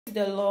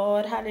the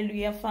Lord.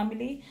 Hallelujah,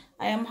 family.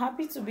 I am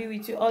happy to be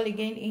with you all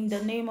again in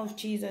the name of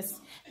Jesus.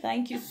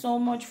 Thank you so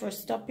much for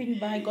stopping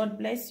by. God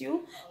bless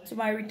you. To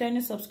my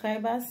returning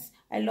subscribers,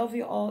 I love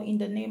you all in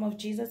the name of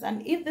Jesus.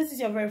 And if this is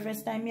your very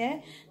first time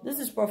here, this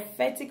is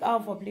Prophetic Hour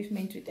of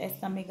Upliftment with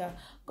Esther Mega.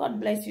 God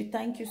bless you.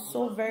 Thank you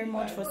so very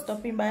much for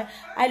stopping by.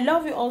 I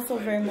love you also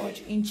very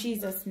much in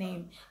Jesus'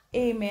 name.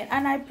 Amen.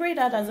 And I pray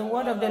that as the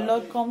word of the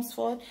Lord comes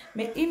forth,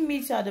 may it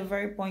meet you at the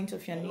very point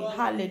of your need.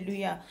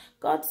 Hallelujah.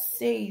 God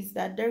says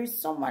that there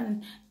is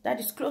someone that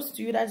is close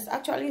to you that is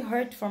actually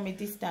hurt from a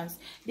distance.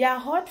 They are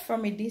hurt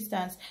from a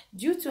distance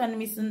due to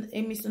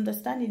a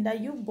misunderstanding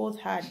that you both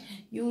had.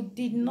 You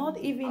did not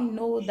even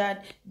know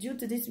that due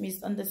to this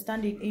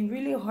misunderstanding, it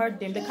really hurt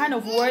them. The kind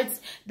of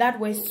words that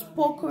were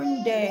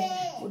spoken there,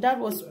 that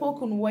was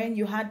spoken when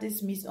you had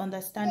this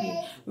misunderstanding,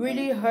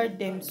 really hurt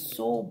them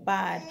so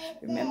bad.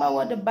 Remember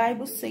what the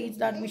Bible says,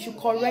 that we should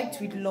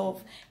correct with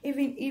love.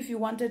 Even if you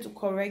wanted to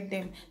correct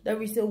them,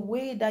 there is a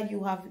way that you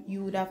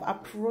would have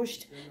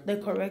approached the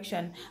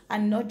correction,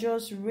 and not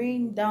just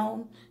rain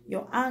down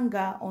your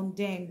anger on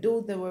them,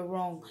 though they were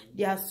wrong.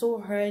 They are so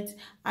hurt,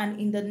 and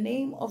in the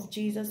name of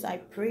Jesus, I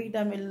pray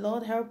that may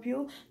Lord help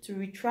you to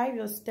retrieve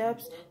your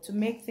steps to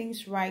make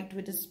things right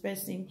with this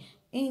person.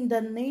 In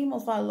the name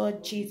of our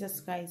Lord Jesus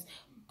Christ.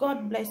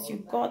 God bless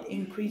you. God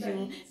increase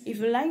you. If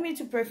you like me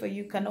to pray for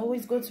you, you can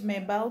always go to my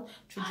about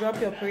to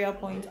drop your prayer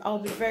point. I'll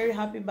be very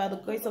happy by the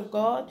grace of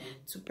God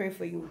to pray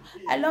for you.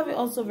 I love you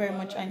also very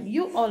much, and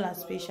you all are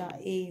special.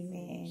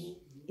 Amen.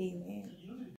 Amen.